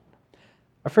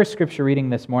Our first scripture reading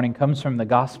this morning comes from the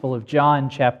Gospel of John,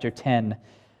 chapter 10,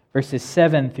 verses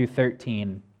 7 through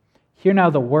 13. Hear now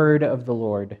the word of the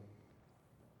Lord.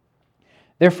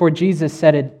 Therefore Jesus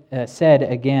said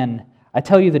again, I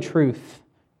tell you the truth,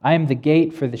 I am the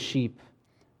gate for the sheep.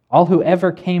 All who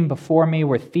ever came before me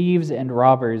were thieves and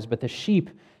robbers, but the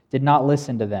sheep did not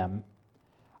listen to them.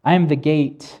 I am the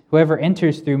gate. Whoever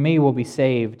enters through me will be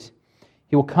saved.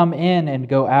 He will come in and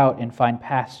go out and find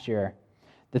pasture.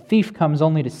 The thief comes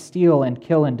only to steal and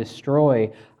kill and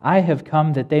destroy. I have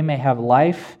come that they may have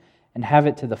life and have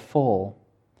it to the full.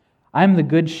 I am the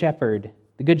good shepherd.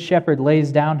 The good shepherd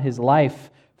lays down his life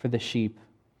for the sheep.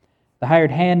 The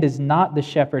hired hand is not the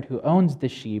shepherd who owns the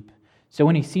sheep, so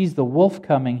when he sees the wolf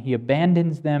coming, he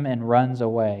abandons them and runs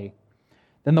away.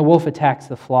 Then the wolf attacks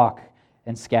the flock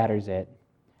and scatters it.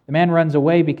 The man runs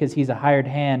away because he's a hired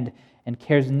hand and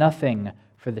cares nothing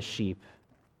for the sheep.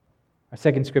 Our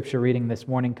second scripture reading this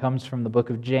morning comes from the book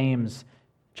of James,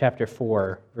 chapter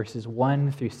 4, verses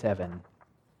 1 through 7.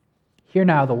 Hear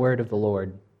now the word of the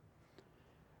Lord.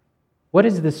 What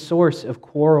is the source of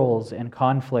quarrels and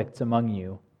conflicts among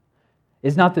you?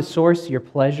 Is not the source your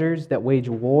pleasures that wage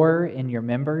war in your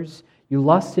members? You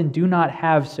lust and do not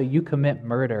have, so you commit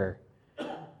murder.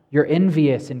 You're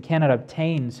envious and cannot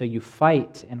obtain, so you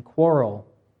fight and quarrel.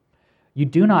 You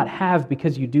do not have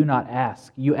because you do not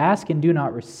ask. You ask and do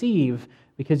not receive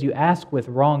because you ask with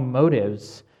wrong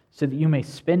motives, so that you may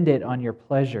spend it on your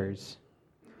pleasures.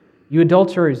 You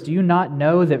adulterers, do you not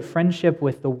know that friendship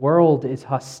with the world is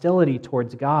hostility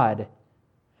towards God?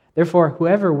 Therefore,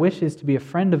 whoever wishes to be a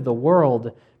friend of the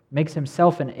world makes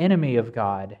himself an enemy of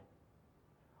God.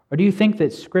 Or do you think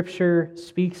that Scripture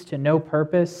speaks to no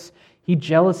purpose? He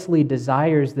jealously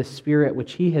desires the Spirit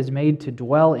which He has made to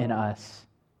dwell in us.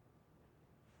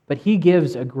 But He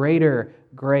gives a greater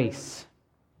grace.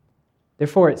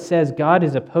 Therefore it says, God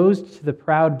is opposed to the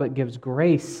proud, but gives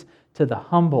grace to the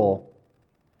humble.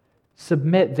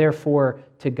 Submit, therefore,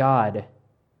 to God.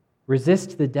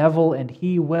 Resist the devil, and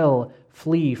he will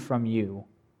flee from you.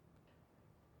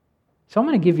 So I'm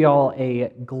going to give you all a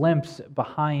glimpse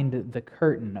behind the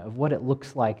curtain of what it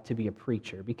looks like to be a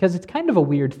preacher, because it's kind of a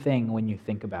weird thing when you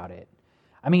think about it.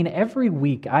 I mean, every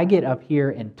week I get up here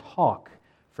and talk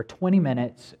for 20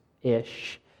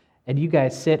 minutes-ish, and you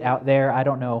guys sit out there. I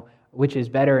don't know which is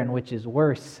better and which is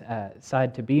worse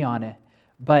side to be on it,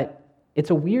 but it's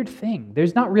a weird thing.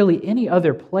 There's not really any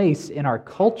other place in our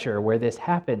culture where this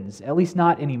happens, at least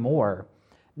not anymore.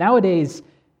 Nowadays,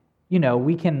 you know,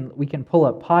 we can pull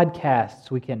up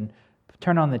podcasts, we can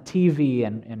turn on the TV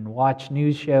and watch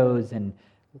news shows, and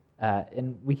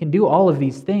we can do all of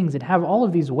these things and have all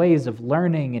of these ways of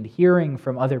learning and hearing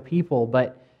from other people,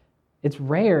 but it's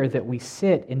rare that we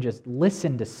sit and just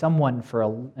listen to someone for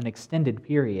an extended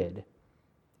period.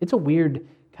 It's a weird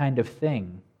kind of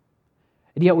thing.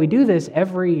 And yet we do this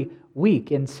every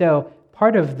week, and so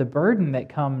part of the burden that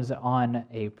comes on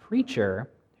a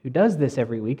preacher who does this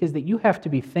every week is that you have to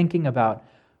be thinking about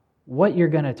what you're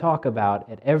going to talk about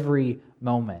at every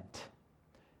moment.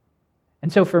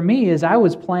 And so for me, as I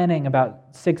was planning about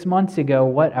 6 months ago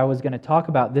what I was going to talk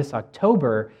about this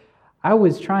October, I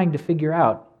was trying to figure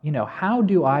out, how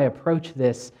do I approach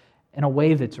this in a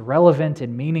way that's relevant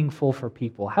and meaningful for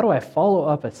people? How do I follow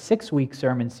up a 6-week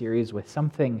sermon series with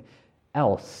something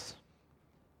else?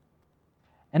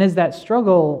 And as that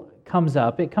struggle comes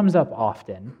up, it comes up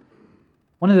often.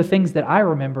 One of the things that I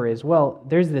remember is,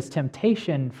 there's this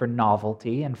temptation for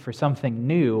novelty and for something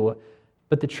new,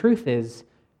 but the truth is,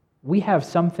 we have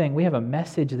a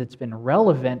message that's been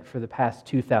relevant for the past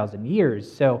 2,000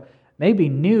 years, so maybe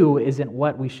new isn't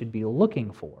what we should be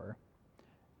looking for.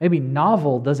 Maybe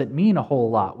novel doesn't mean a whole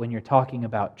lot when you're talking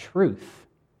about truth.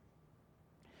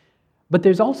 But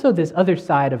there's also this other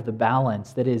side of the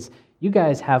balance that is, you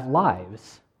guys have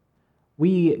lives.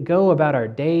 We go about our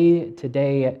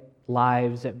day-to-day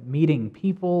lives, meeting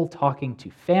people, talking to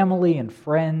family and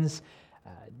friends,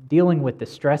 dealing with the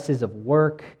stresses of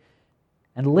work,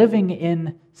 and living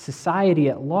in society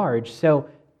at large. So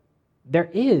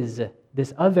there is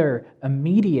this other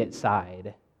immediate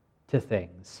side to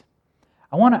things.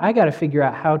 I got to figure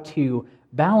out how to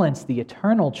balance the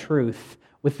eternal truth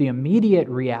with the immediate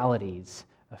realities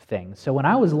of things. So when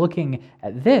I was looking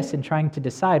at this and trying to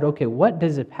decide, okay, what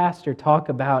does a pastor talk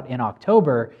about in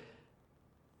October?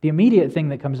 The immediate thing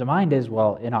that comes to mind is,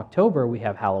 in October we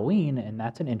have Halloween, and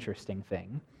that's an interesting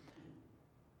thing.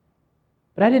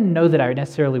 But I didn't know that I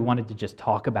necessarily wanted to just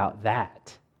talk about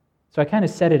that. So I kind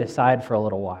of set it aside for a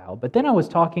little while. But then I was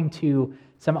talking to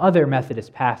some other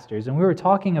Methodist pastors, and we were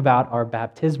talking about our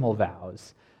baptismal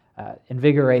vows.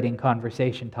 Invigorating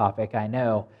conversation topic, I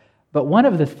know. But one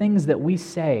of the things that we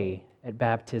say at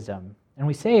baptism, and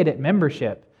we say it at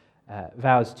membership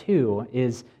vows too,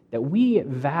 is that we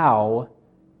vow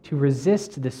to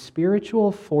resist the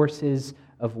spiritual forces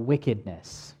of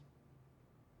wickedness.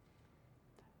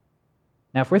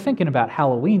 Now, if we're thinking about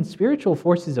Halloween, spiritual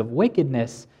forces of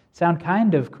wickedness sound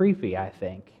kind of creepy, I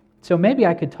think. So maybe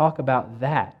I could talk about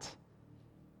that.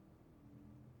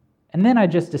 And then I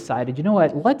just decided, you know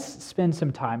what, let's spend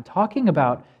some time talking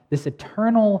about this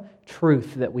eternal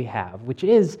truth that we have, which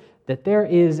is that there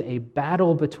is a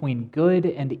battle between good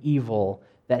and evil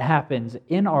that happens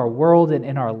in our world and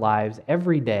in our lives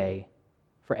every day,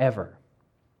 forever.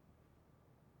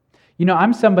 You know,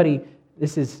 I'm somebody,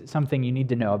 this is something you need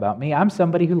to know about me, I'm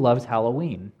somebody who loves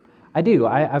Halloween. I do.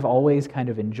 I've always kind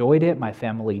of enjoyed it. My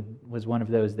family was one of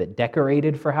those that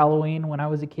decorated for Halloween when I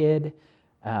was a kid.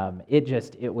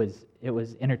 It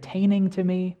was entertaining to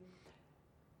me.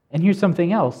 And here's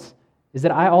something else, is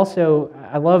that I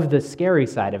love the scary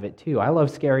side of it too. I love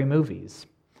scary movies.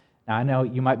 Now I know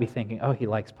you might be thinking, oh, he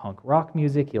likes punk rock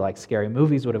music, he likes scary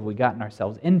movies, what have we gotten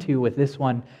ourselves into with this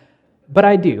one? But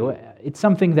I do. It's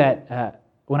something that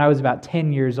when I was about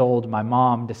 10 years old, my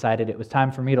mom decided it was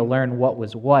time for me to learn what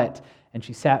was what, and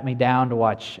she sat me down to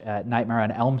watch Nightmare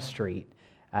on Elm Street.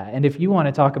 And if you want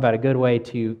to talk about a good way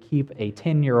to keep a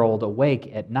 10-year-old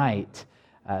awake at night,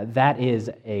 that is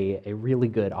a really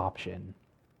good option.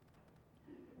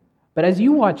 But as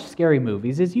you watch scary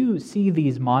movies, as you see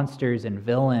these monsters and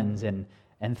villains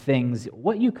and things,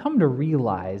 what you come to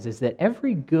realize is that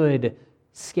every good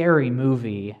scary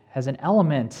movie has an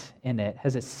element in it,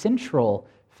 has a central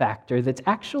factor that's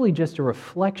actually just a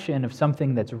reflection of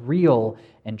something that's real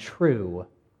and true.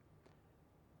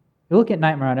 You look at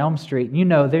Nightmare on Elm Street, and you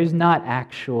know there's not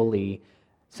actually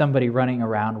somebody running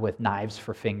around with knives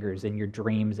for fingers in your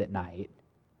dreams at night.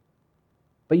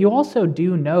 But you also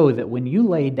do know that when you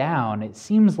lay down, it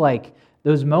seems like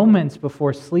those moments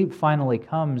before sleep finally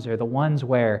comes are the ones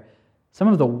where some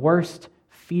of the worst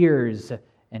fears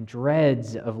and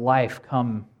dreads of life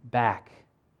come back.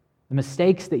 The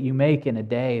mistakes that you make in a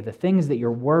day, the things that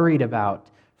you're worried about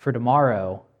for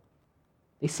tomorrow,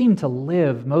 they seem to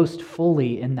live most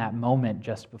fully in that moment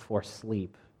just before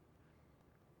sleep.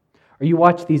 Or you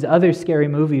watch these other scary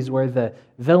movies where the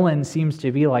villain seems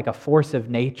to be like a force of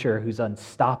nature who's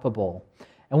unstoppable.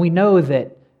 And we know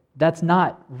that that's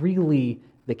not really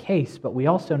the case, but we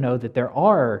also know that there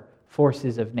are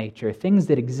forces of nature, things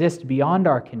that exist beyond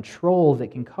our control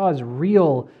that can cause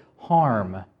real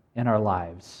harm in our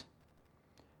lives.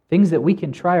 Things that we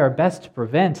can try our best to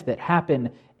prevent that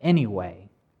happen anyway.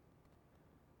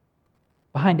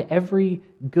 Behind every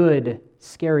good,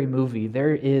 scary movie,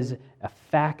 there is a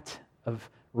fact of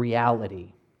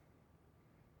reality.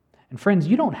 And friends,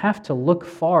 you don't have to look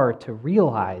far to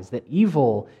realize that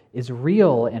evil is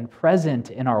real and present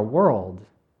in our world.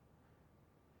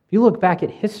 If you look back at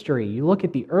history, you look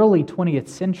at the early 20th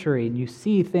century, and you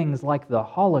see things like the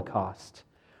Holocaust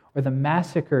or the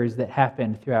massacres that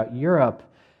happened throughout Europe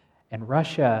and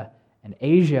Russia and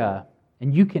Asia,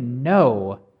 and you can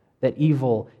know that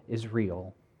evil is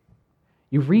real.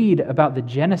 You read about the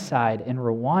genocide in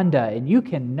Rwanda, and you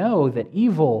can know that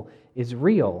evil is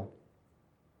real.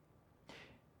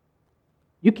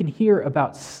 You can hear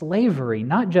about slavery,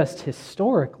 not just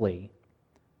historically,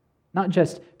 not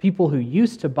just people who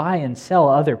used to buy and sell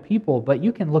other people, but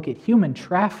you can look at human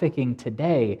trafficking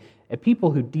today, at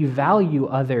people who devalue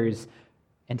others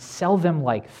and sell them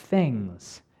like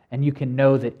things, and you can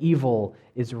know that evil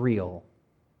is real.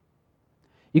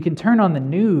 You can turn on the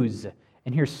news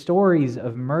and hear stories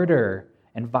of murder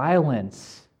and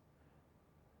violence,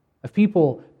 of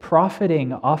people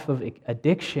profiting off of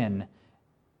addiction,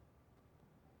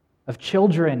 of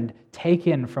children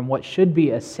taken from what should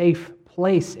be a safe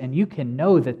place, and you can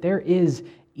know that there is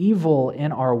evil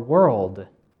in our world.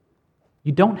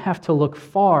 You don't have to look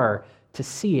far to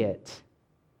see it.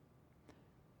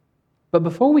 But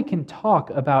before we can talk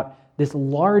about this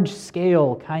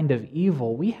large-scale kind of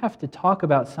evil, we have to talk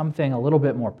about something a little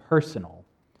bit more personal.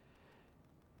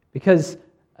 Because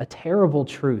a terrible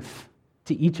truth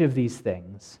to each of these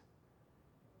things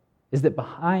is that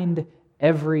behind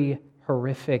every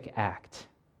horrific act,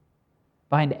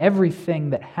 behind everything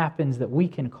that happens that we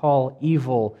can call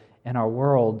evil in our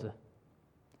world,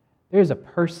 there's a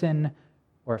person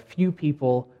or a few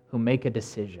people who make a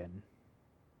decision.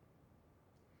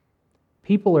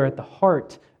 People are at the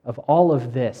heart of all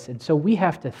of this, and so we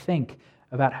have to think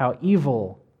about how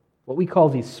evil, what we call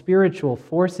these spiritual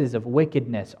forces of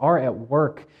wickedness, are at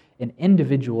work in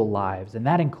individual lives, and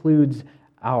that includes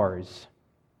ours.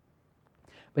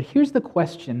 But here's the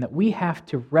question that we have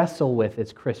to wrestle with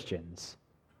as Christians.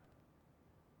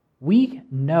 We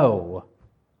know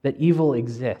that evil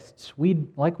exists.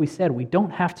 Like we said, we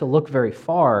don't have to look very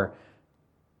far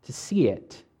to see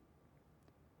it.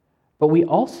 But we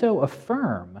also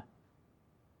affirm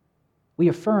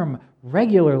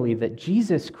regularly that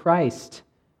Jesus Christ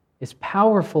is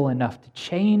powerful enough to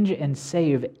change and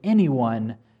save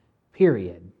anyone,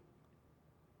 period.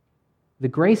 The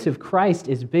grace of Christ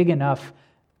is big enough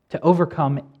to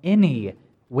overcome any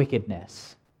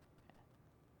wickedness.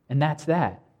 And that's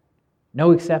that. No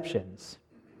exceptions.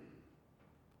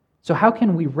 So how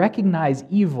can we recognize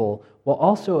evil while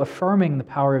also affirming the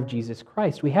power of Jesus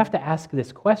Christ? We have to ask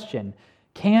this question: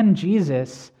 can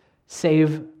Jesus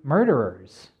save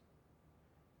murderers?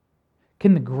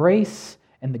 Can the grace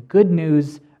and the good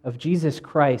news of Jesus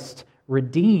Christ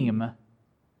redeem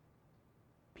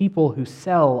people who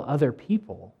sell other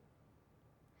people?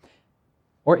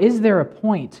 Or is there a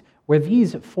point where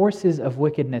these forces of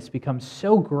wickedness become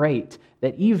so great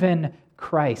that even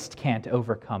Christ can't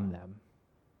overcome them?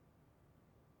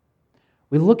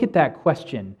 We look at that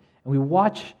question and we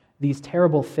watch these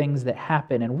terrible things that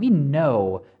happen, and we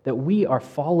know that we are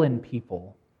fallen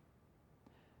people.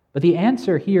 But the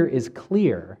answer here is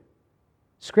clear.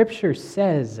 Scripture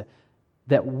says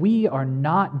that we are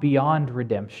not beyond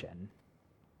redemption,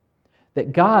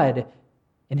 that God,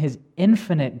 in His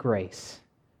infinite grace,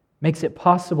 makes it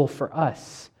possible for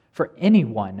us, for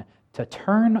anyone, to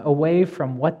turn away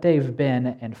from what they've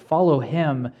been and follow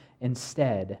Him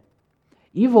instead.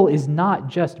 Evil is not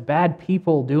just bad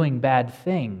people doing bad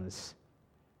things.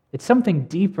 It's something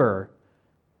deeper,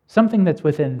 something that's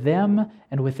within them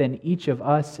and within each of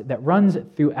us that runs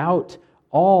throughout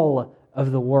all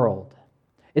of the world.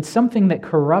 It's something that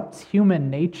corrupts human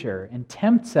nature and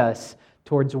tempts us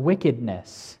towards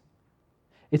wickedness.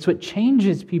 It's what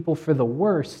changes people for the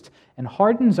worst and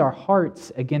hardens our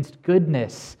hearts against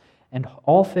goodness and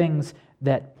all things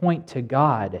that point to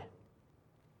God.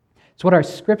 It's what our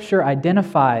Scripture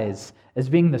identifies as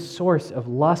being the source of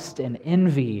lust and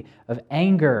envy, of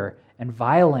anger and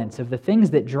violence, of the things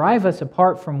that drive us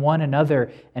apart from one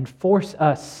another and force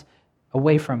us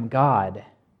away from God.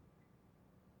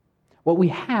 What we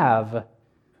have,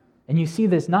 and you see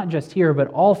this not just here but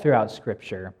all throughout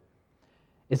Scripture,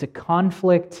 is a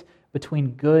conflict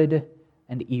between good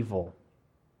and evil,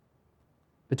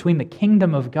 between the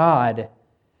kingdom of God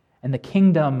and the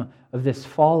kingdom of this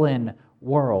fallen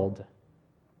world.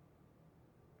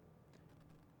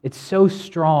 It's so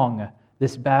strong,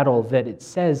 this battle, that it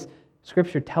says,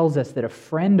 Scripture tells us that a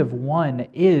friend of one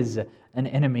is an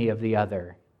enemy of the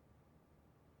other.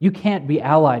 You can't be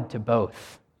allied to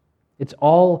both. It's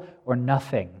all or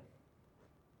nothing.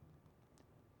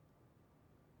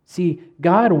 See,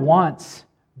 God wants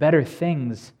better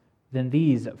things than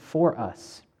these for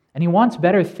us. And He wants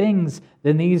better things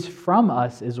than these from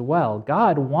us as well.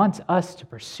 God wants us to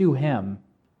pursue Him.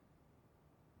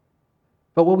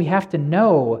 But what we have to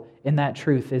know in that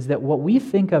truth is that what we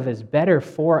think of as better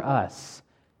for us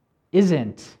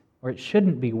isn't, or it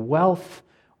shouldn't be, wealth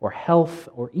or health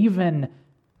or even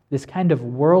this kind of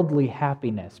worldly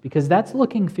happiness, because that's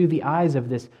looking through the eyes of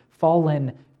this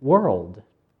fallen world.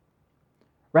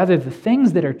 Rather, the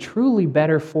things that are truly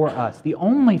better for us, the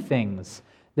only things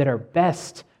that are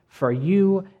best for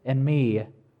you and me,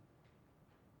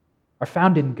 are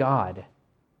found in God.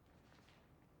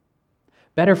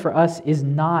 Better for us is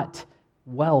not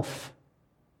wealth.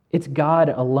 It's God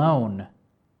alone.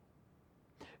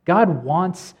 God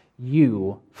wants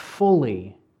you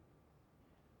fully.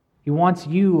 He wants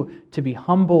you to be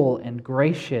humble and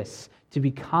gracious, to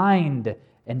be kind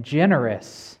and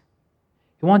generous.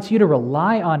 He wants you to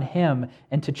rely on Him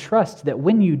and to trust that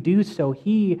when you do so,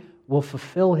 He will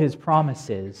fulfill His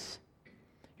promises.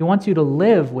 He wants you to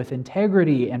live with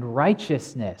integrity and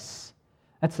righteousness.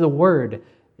 That's the word,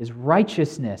 is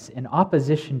righteousness in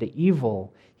opposition to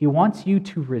evil. He wants you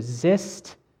to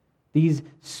resist these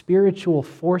spiritual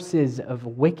forces of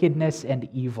wickedness and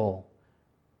evil.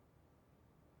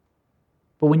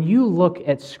 But when you look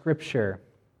at Scripture,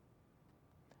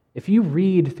 if you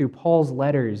read through Paul's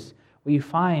letters, what you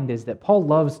find is that Paul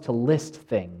loves to list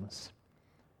things.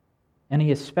 And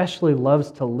he especially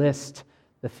loves to list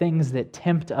the things that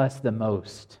tempt us the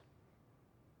most.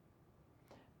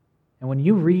 And when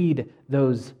you read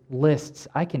those lists,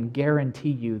 I can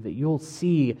guarantee you that you'll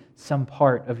see some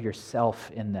part of yourself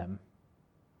in them.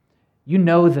 You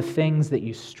know the things that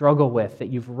you struggle with, that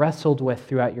you've wrestled with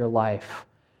throughout your life.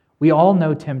 We all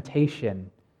know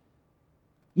temptation.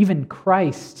 Even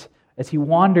Christ, as He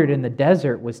wandered in the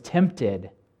desert, was tempted.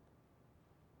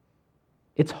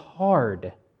 It's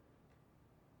hard.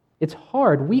 It's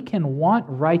hard. We can want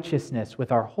righteousness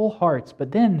with our whole hearts,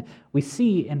 but then we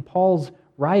see in Paul's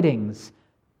writings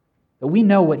that we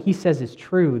know what he says is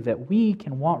true, that we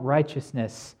can want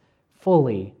righteousness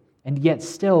fully, and yet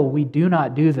still we do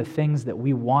not do the things that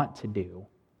we want to do.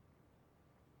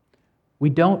 We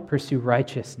don't pursue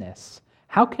righteousness.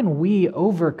 How can we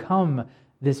overcome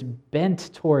this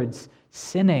bent towards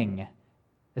sinning,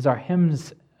 as our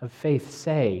hymns of faith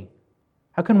say?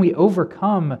 How can we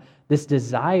overcome this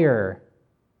desire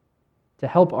to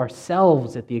help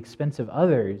ourselves at the expense of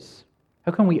others?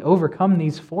 How can we overcome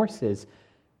these forces?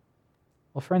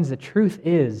 Well, friends, the truth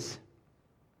is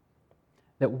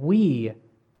that we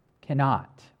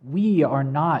cannot. We are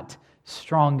not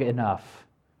strong enough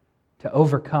to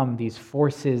overcome these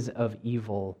forces of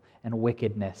evil and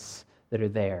wickedness that are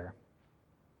there.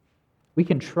 We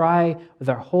can try with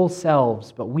our whole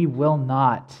selves, but we will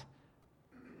not,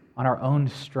 on our own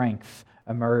strength,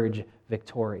 emerge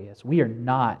victorious. We are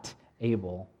not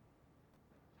able.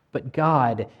 But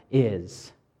God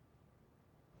is.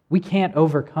 We can't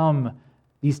overcome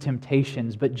these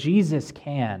temptations, but Jesus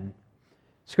can.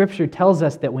 Scripture tells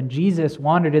us that when Jesus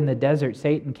wandered in the desert,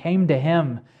 Satan came to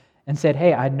him and said,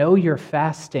 "Hey, I know you're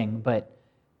fasting, but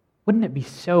wouldn't it be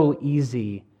so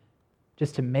easy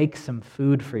just to make some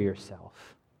food for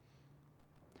yourself?"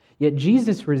 Yet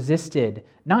Jesus resisted,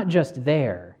 not just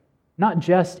there, not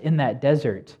just in that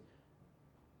desert,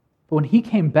 but when he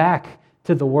came back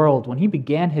to the world, when he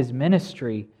began his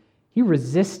ministry, he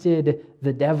resisted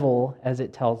the devil, as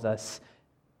it tells us,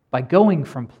 by going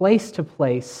from place to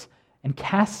place and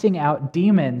casting out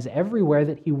demons everywhere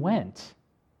that he went.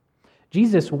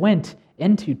 Jesus went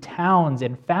into towns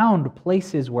and found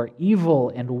places where evil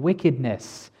and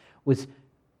wickedness was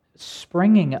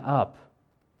springing up.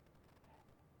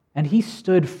 And he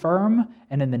stood firm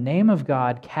and in the name of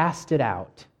God cast it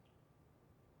out.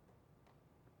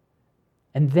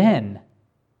 And then,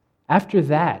 after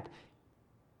that,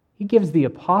 he gives the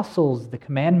apostles the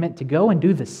commandment to go and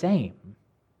do the same.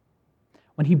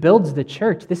 When he builds the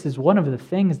church, this is one of the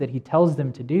things that he tells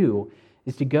them to do,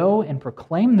 is to go and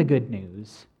proclaim the good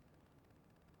news,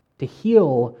 to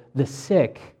heal the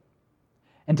sick,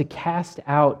 and to cast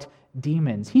out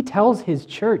demons. He tells his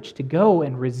church to go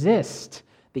and resist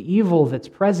the evil that's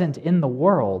present in the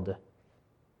world.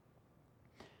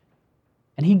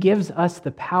 And he gives us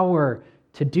the power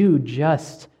to do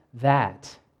just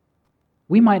that.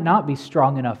 We might not be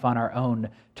strong enough on our own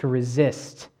to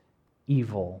resist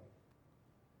evil.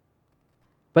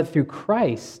 But through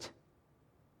Christ,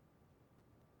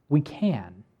 we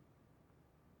can.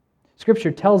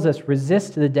 Scripture tells us,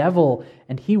 resist the devil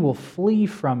and he will flee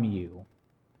from you.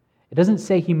 It doesn't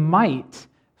say he might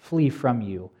flee from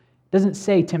you. It doesn't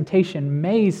say temptation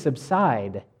may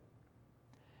subside.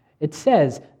 It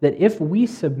says that if we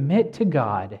submit to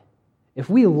God, if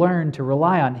we learn to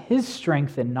rely on his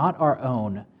strength and not our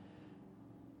own,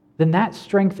 then that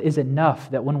strength is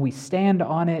enough that when we stand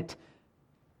on it,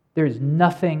 there is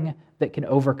nothing that can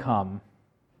overcome.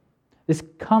 This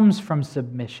comes from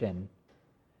submission.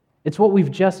 It's what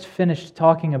we've just finished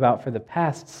talking about for the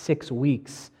past 6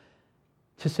 weeks.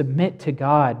 To submit to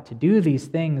God, to do these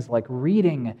things like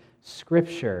reading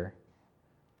Scripture,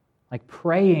 like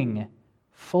praying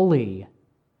fully,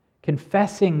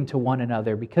 confessing to one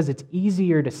another, because it's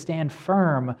easier to stand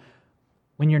firm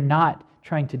when you're not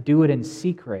trying to do it in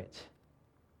secret.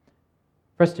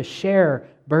 For us to share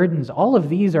burdens, all of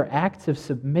these are acts of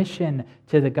submission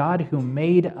to the God who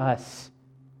made us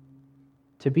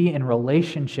to be in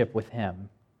relationship with him.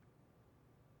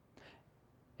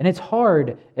 And it's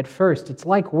hard at first. It's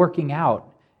like working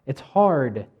out. It's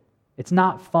hard. It's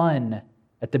not fun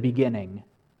at the beginning.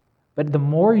 But the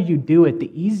more you do it,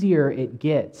 the easier it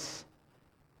gets.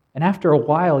 And after a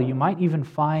while, you might even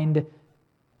find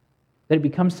that it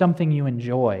becomes something you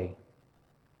enjoy.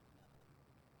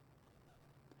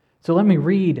 So let me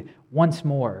read once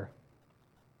more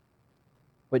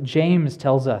what James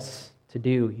tells us to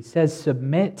do. He says,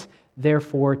 "Submit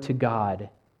therefore to God.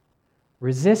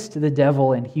 Resist the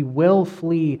devil, and he will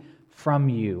flee from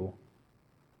you."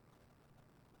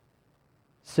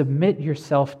 Submit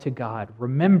yourself to God.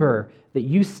 Remember that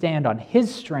you stand on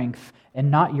his strength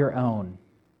and not your own.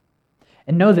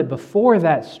 And know that before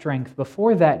that strength,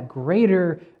 before that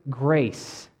greater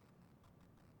grace,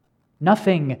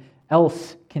 nothing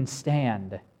else can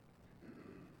stand.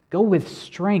 Go with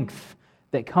strength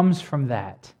that comes from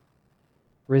that.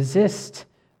 Resist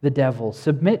the devil.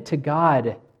 Submit to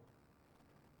God.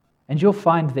 And you'll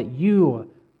find that you,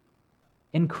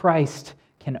 in Christ,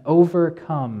 can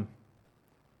overcome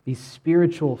these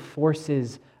spiritual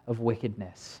forces of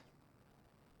wickedness.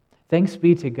 Thanks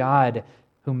be to God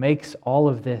who makes all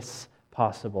of this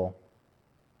possible.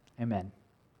 Amen.